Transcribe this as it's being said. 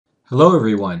Hello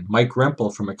everyone, Mike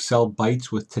Rempel from Excel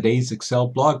Bytes with today's Excel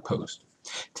blog post.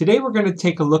 Today we're going to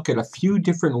take a look at a few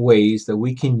different ways that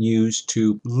we can use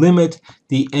to limit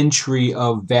the entry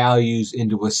of values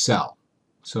into a cell.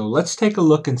 So let's take a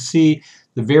look and see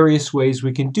the various ways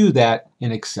we can do that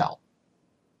in Excel.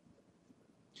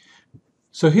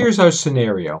 So here's our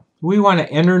scenario. We want to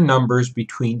enter numbers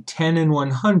between 10 and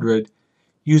 100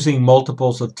 using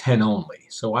multiples of 10 only.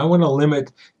 So I want to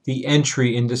limit the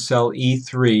entry into cell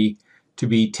E3 to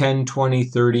be 10, 20,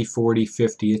 30, 40,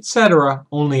 50, etc.,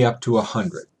 only up to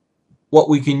 100. What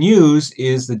we can use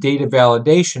is the data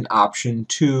validation option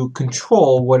to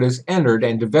control what is entered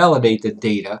and to validate the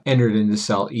data entered into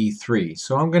cell E3.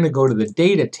 So I'm going to go to the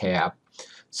Data tab,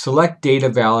 select Data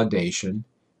Validation,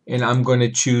 and I'm going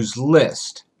to choose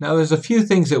List. Now there's a few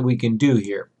things that we can do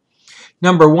here.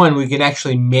 Number one, we can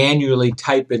actually manually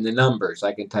type in the numbers.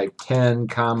 I can type 10,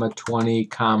 20,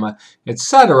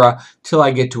 etc. till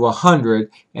I get to 100,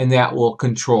 and that will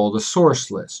control the source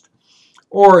list.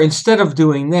 Or instead of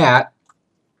doing that,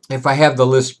 if I have the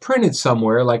list printed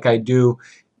somewhere, like I do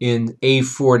in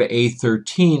A4 to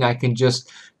A13, I can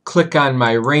just click on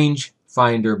my range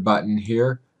finder button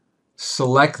here,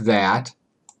 select that,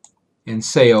 and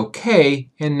say OK,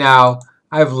 and now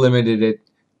I've limited it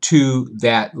to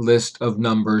that list of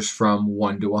numbers from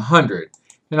 1 to 100.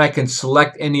 And I can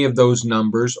select any of those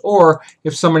numbers, or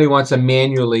if somebody wants to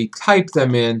manually type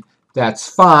them in, that's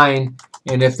fine.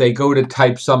 And if they go to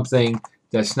type something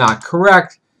that's not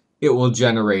correct, it will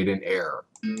generate an error.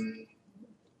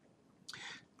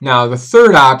 Now the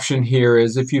third option here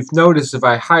is, if you've noticed, if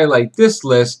I highlight this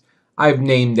list, I've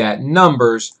named that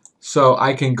numbers, so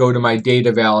I can go to my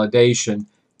data validation,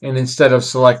 and instead of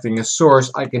selecting a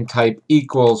source, I can type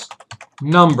equals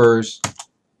numbers,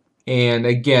 and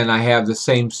again I have the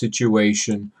same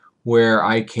situation where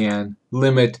I can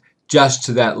limit just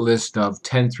to that list of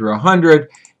 10 through 100,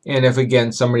 and if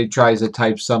again somebody tries to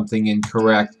type something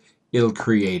incorrect, it'll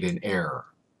create an error.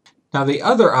 Now the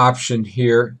other option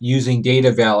here using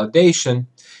data validation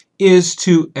is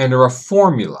to enter a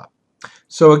formula.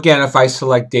 So again, if I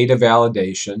select data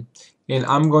validation and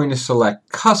I'm going to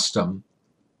select custom,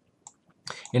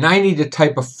 and I need to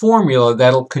type a formula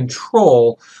that'll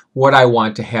control what I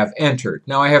want to have entered.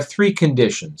 Now I have three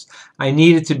conditions. I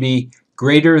need it to be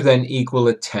greater than equal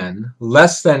to 10,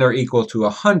 less than or equal to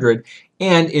 100,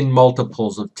 and in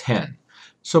multiples of 10.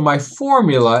 So my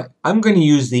formula, I'm going to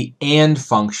use the AND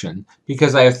function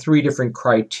because I have three different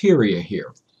criteria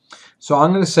here. So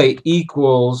I'm going to say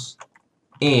equals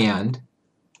AND,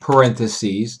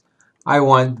 parentheses, I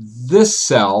want this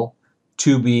cell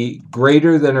to be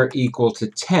greater than or equal to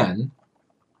 10,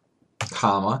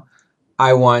 comma,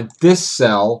 I want this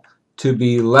cell to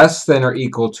be less than or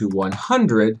equal to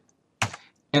 100,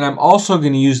 and I'm also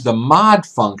going to use the mod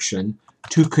function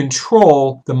to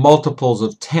control the multiples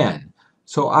of 10.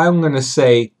 So I'm going to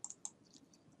say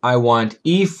I want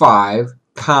E5,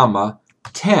 comma,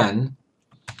 10,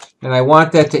 and I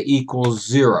want that to equal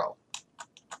 0.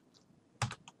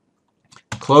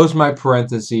 Close my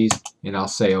parentheses, and I'll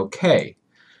say OK.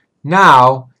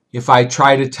 Now, if I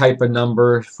try to type a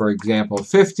number, for example,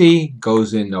 50,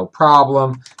 goes in no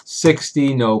problem,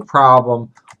 60, no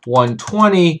problem,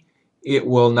 120, it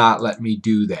will not let me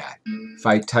do that. If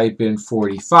I type in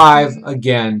 45,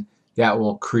 again, that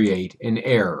will create an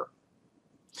error.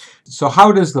 So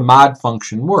how does the mod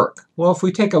function work? Well, if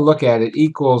we take a look at it,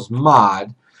 equals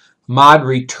mod, mod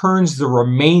returns the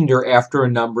remainder after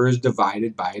a number is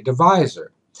divided by a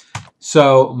divisor.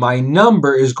 So my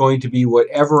number is going to be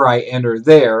whatever I enter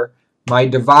there. My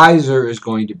divisor is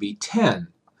going to be 10.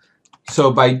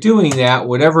 So by doing that,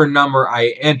 whatever number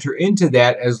I enter into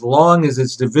that, as long as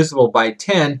it's divisible by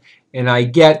 10 and I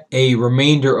get a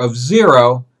remainder of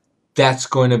 0, that's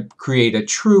going to create a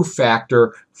true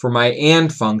factor for my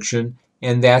AND function,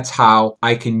 and that's how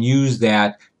I can use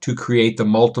that to create the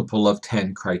multiple of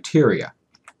 10 criteria.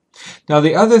 Now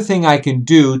the other thing I can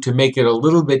do to make it a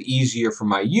little bit easier for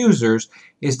my users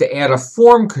is to add a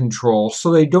form control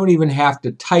so they don't even have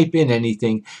to type in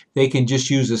anything. They can just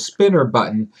use a spinner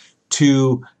button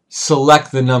to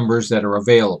select the numbers that are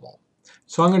available.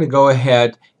 So I'm going to go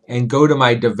ahead and go to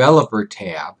my Developer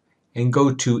tab and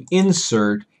go to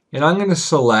Insert, and I'm going to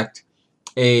select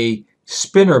a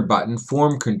spinner button,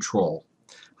 form control.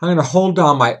 I'm going to hold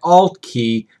down my Alt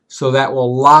key so that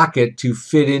will lock it to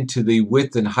fit into the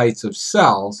width and heights of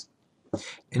cells.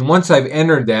 And once I've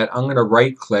entered that, I'm going to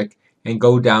right click and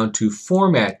go down to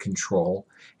Format Control.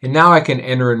 And now I can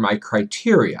enter in my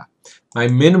criteria. My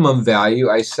minimum value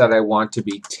I said I want to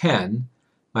be 10.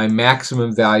 My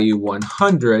maximum value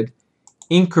 100.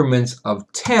 Increments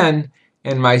of 10.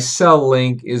 and my cell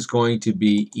link is going to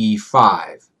be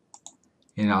E5.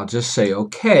 And I'll just say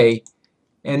OK.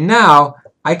 And now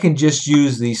I can just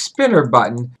use the spinner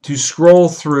button to scroll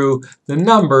through the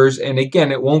numbers. And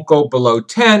again, it won't go below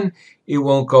 10. It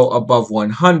won't go above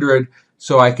 100.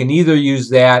 So I can either use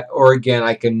that, or again,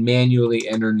 I can manually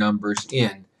enter numbers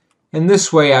in. And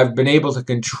this way I've been able to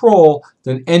control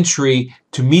the entry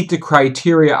to meet the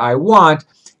criteria I want.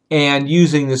 And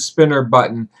using the spinner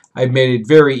button, I've made it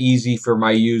very easy for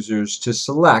my users to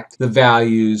select the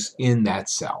values in that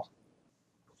cell.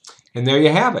 And there you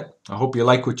have it. I hope you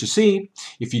like what you see.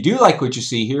 If you do like what you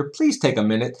see here, please take a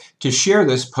minute to share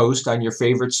this post on your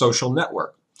favorite social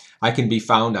network. I can be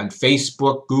found on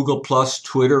Facebook, Google+,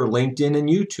 Twitter, LinkedIn, and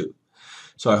YouTube.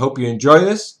 So I hope you enjoy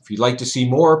this. If you'd like to see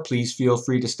more, please feel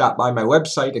free to stop by my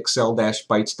website,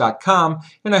 excel-bytes.com,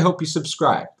 and I hope you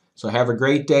subscribe. So have a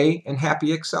great day and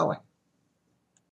happy excelling.